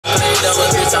a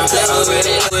bitch, I'm clever with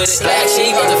it. Black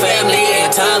sheep of the family,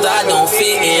 and times I don't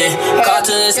fit in. Caught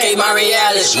to escape my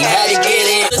reality, had to get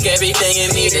in. Took everything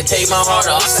in me to take my heart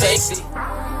off safety.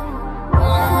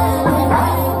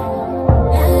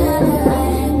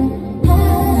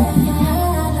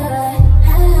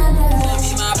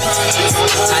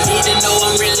 I need to know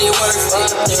I'm really worth it.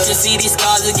 You can see these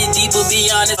scars that get deeper, be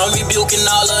honest. I'm rebuking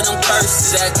all of them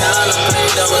curses. That time I'm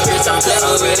playing dumb, bitch, I'm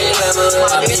clever with it.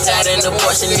 My bitch had an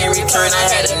abortion in return, I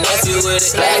had a nephew with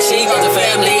it. Black sheep of the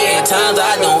family, and times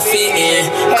I don't fit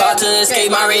in. Caught to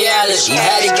escape my reality,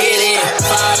 had to get in.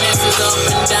 Finances up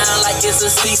and down like it's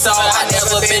a seesaw. I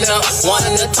never been up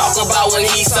wanting to talk about what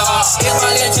he saw. If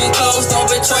I let you close, don't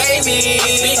betray me,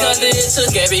 because it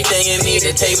took everything in me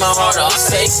to take my heart off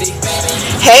safety.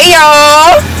 Hey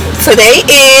y'all, today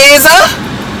is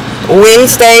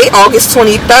Wednesday, August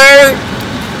 23rd,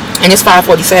 and it's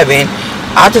 5:47.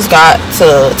 I just got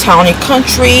to Town and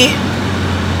Country.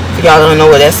 If y'all don't know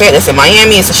where that's at, that's in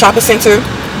Miami. It's a shopping center,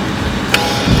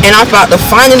 and I'm about to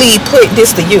finally put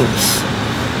this to use.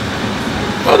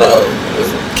 Hold up,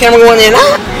 camera going in and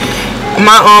out.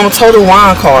 My Total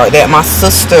Wine card that my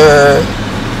sister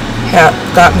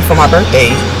got me for my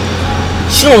birthday.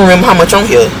 She don't remember how much on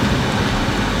here.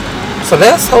 So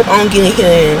let's hope I don't get in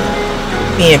here and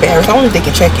be embarrassed. I wonder if they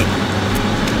can check it.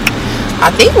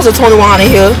 I think it was a Total Wine in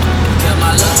here.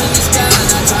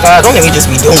 God, don't let me just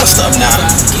be doing stuff now.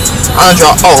 I'll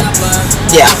draw. Oh,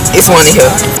 yeah, it's one in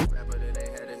here.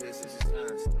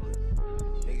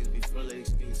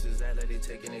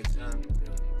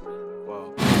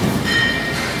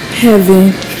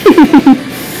 Heaven.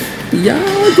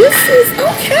 Y'all, this is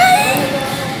okay.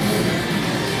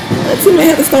 I think I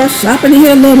have to start shopping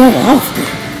here a little more often.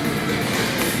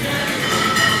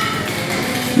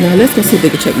 Now let's go see if they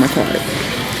can check my card.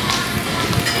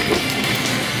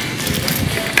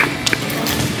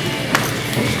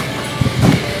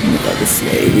 Look at this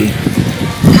lady.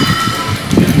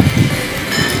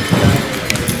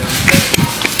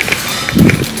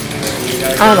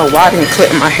 I don't know why I didn't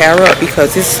clip my hair up,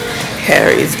 because this hair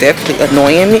is definitely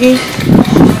annoying me.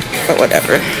 But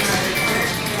whatever.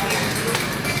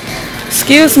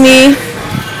 Excuse me.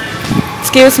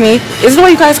 Excuse me. Is there a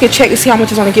way you guys can check to see how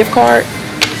much is on a gift card?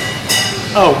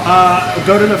 Oh,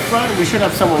 go to the front. We should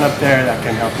have someone up there that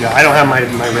can help you. I don't have my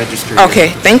registry. Okay,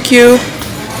 thank you.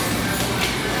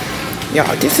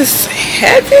 Y'all, this is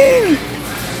heaven.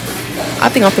 I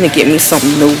think I'm gonna get me some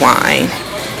new wine.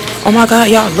 Oh my God,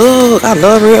 y'all, look. I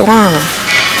love red wine.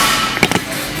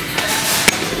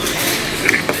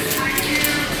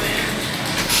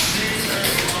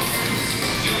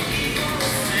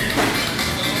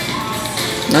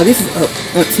 Now this is up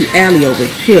Auntie Alley over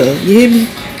here. You hear me?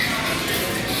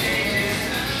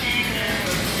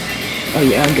 Oh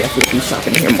yeah, I'm definitely be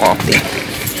shopping here more often.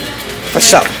 For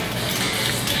sure.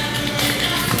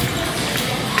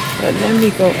 But let me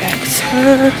go ask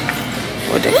her.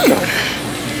 Well, damn.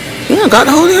 You done got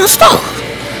the whole damn stuff.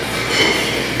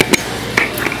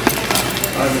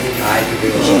 What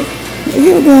the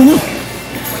hell going on?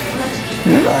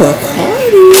 Not a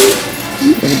party.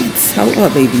 You gonna be towed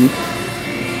up, baby.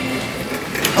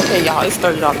 Okay, y'all, it's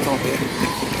 $30 on here.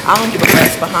 I don't give a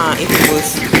pass behind if it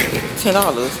was $10.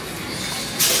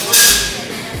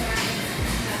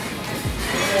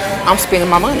 I'm spending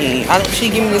my money. She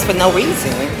give me this for no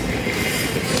reason.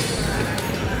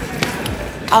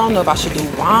 I don't know if I should do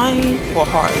wine or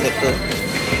hard liquor.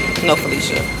 No,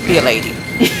 Felicia, be a lady.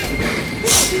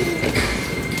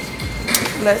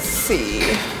 Let's see.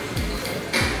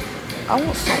 I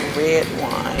want some red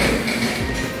wine.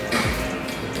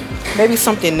 Maybe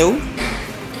something new.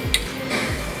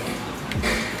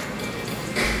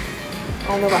 I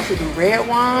don't know if I should do red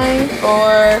wine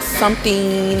or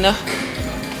something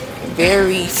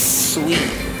very sweet,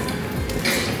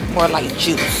 more like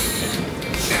juice.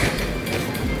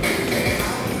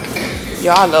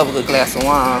 Y'all, I love a good glass of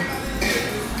wine.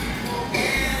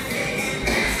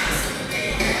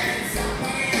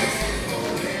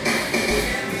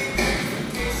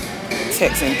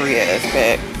 Texting Bria ass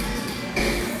back.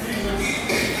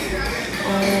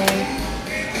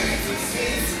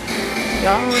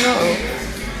 Y'all don't know.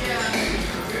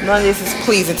 None of this is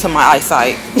pleasing to my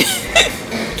eyesight.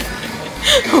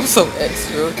 I'm so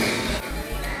extra.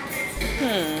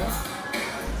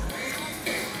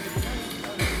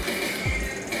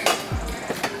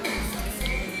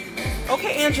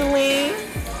 Okay, Angeline.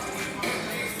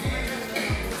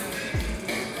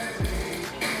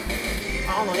 I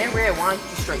don't know, that red wine gets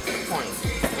you straight to the point.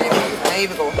 I ain't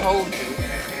even gonna hold you.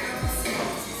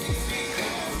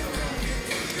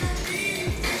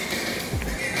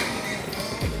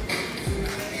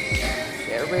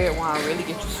 That red wine really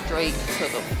gets you straight to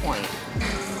the point.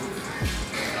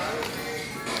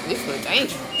 This looks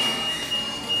dangerous.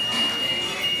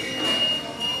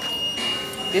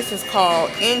 This is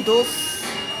called Indus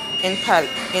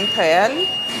Imperial.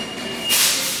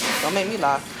 Don't make me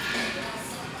laugh.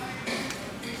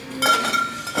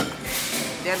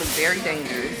 That looks very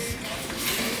dangerous.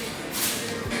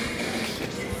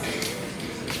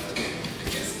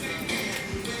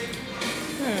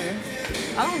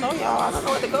 I don't know, y'all. I don't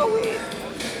know what to go with.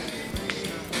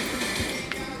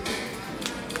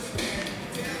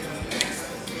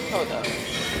 Hold up.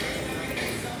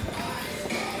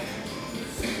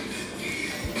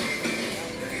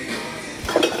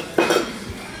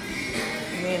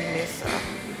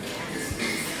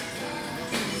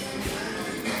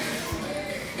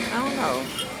 I don't know.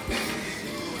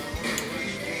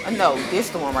 No, this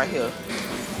the one right here.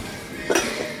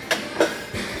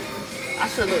 I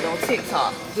should look on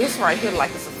TikTok. This right here,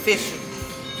 like it's official.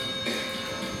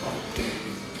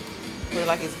 Look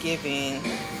like it's giving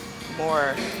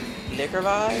more liquor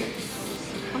vibes.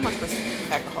 How much does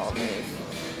alcohol is?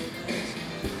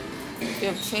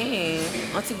 15.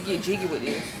 Until you get jiggy with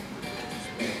this.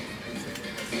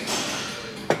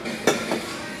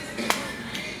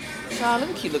 Child, let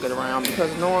me keep looking around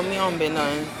because knowing me, I don't been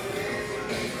nothing.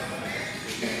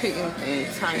 Picking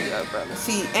and tiny up, brother.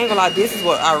 See, ain't gonna lie, this is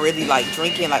what I really like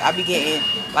drinking. Like, I be getting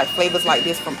like flavors like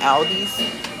this from Aldi's.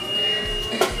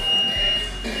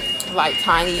 Like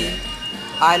tiny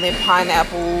island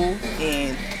pineapple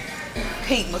and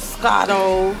pink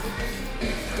Moscato.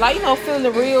 Like, you know, feeling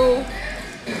the real,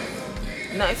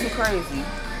 nothing too crazy.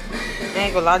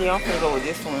 Ain't gonna lie to you, I'm gonna go with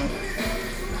this one.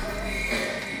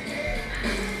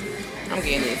 I'm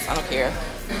getting this, I don't care.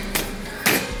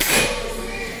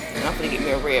 I'm gonna get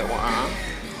me a red wine.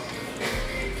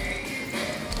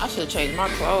 I should have changed my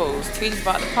clothes. Tweety's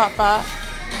about to pop out.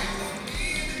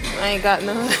 I ain't got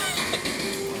none.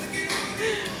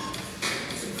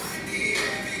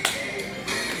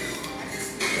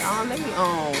 Y'all, let me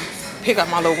pick up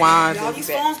my little wines. Y'all, these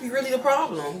phones be really the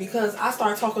problem because I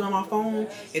started talking on my phone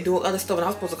and doing other stuff, and I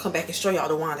was supposed to come back and show y'all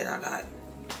the wine that I got.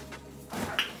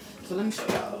 So let me show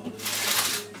y'all.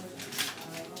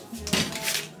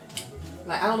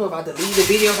 Like, I don't know if I deleted the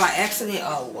video by accident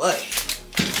or what.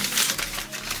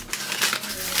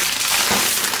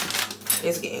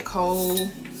 It's getting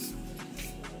cold.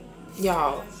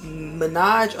 Y'all,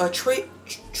 Menage a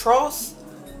Trois,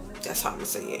 that's how I'm gonna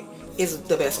say it, is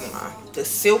the best one. The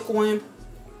silk one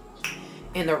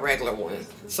and the regular one.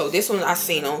 So this one I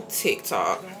seen on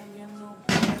TikTok.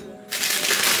 And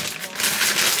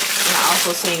I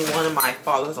also seen one of my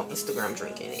followers on Instagram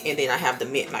drinking it. And then I have the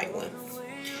midnight one.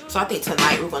 So I think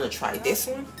tonight we're gonna try this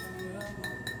one.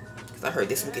 Cause I heard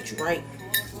this one get you right.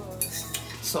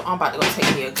 So I'm about to go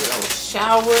take me a good old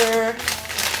shower,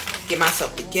 get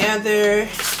myself together, and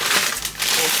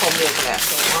pour me a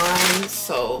glass of wine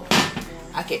so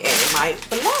I can edit my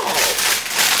vlog.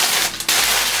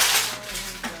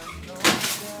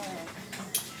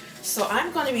 So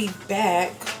I'm gonna be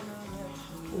back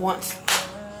once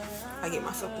I get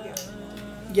myself together.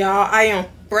 Y'all, I am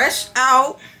fresh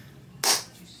out.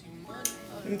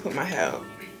 Let me put my hair up.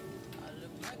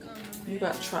 We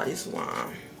about to try this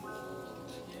wine.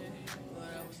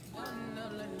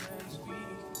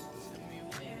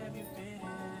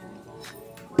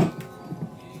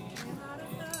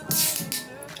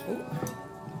 Ooh.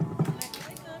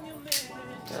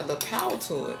 Got a little power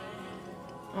to it.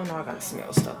 Oh no, I gotta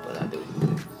smell stuff, but I do.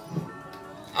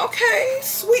 Okay,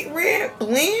 sweet red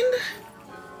blend.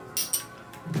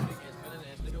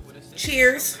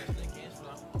 Cheers.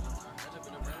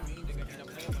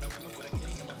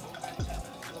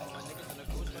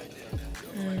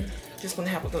 Just gonna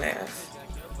have a glass.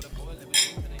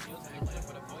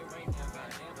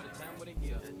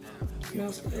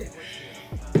 Smells good.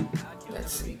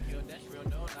 Let's see.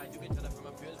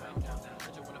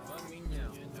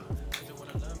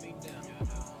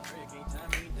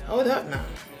 Hold up now.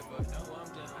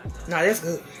 Nah, that's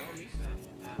good.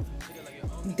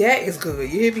 That is good.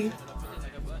 You hear me?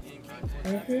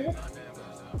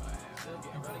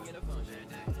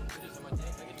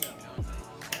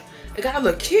 It got a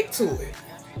little kick to it.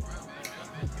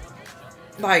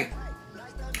 Like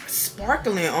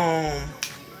sparkling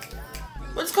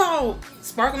what's it called?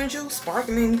 Sparkling juice?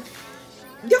 Sparkling.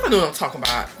 Y'all know what I'm talking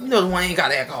about. You know the one ain't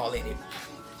got alcohol in it.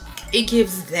 It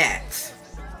gives that.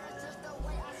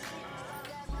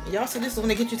 Y'all see this is the one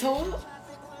that get you towed up?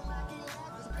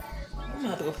 I'm gonna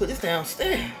have to go put this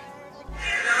downstairs.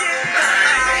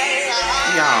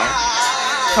 Y'all,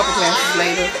 couple glasses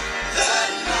later.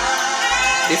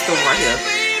 This one right here.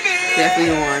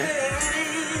 Definitely the one.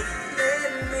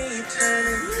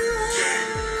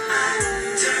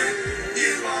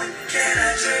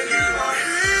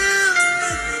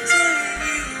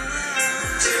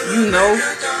 know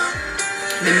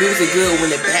the music good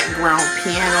when the background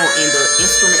piano and the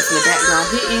instruments in the background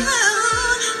hitting.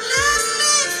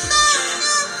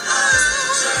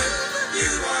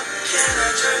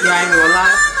 Y'all ain't gonna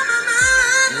lie.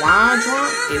 Wine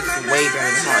drunk is way better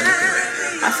than hard liquor.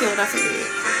 I see what I said.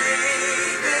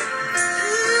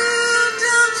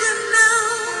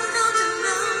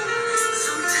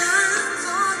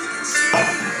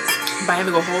 But I ain't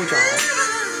gonna hold y'all.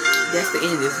 That's the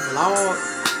end of this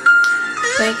vlog.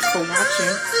 Thanks for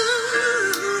watching.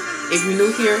 If you're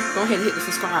new here, go ahead and hit the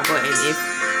subscribe button. If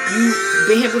you've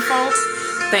been here before,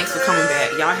 thanks for coming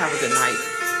back. Y'all have a good night.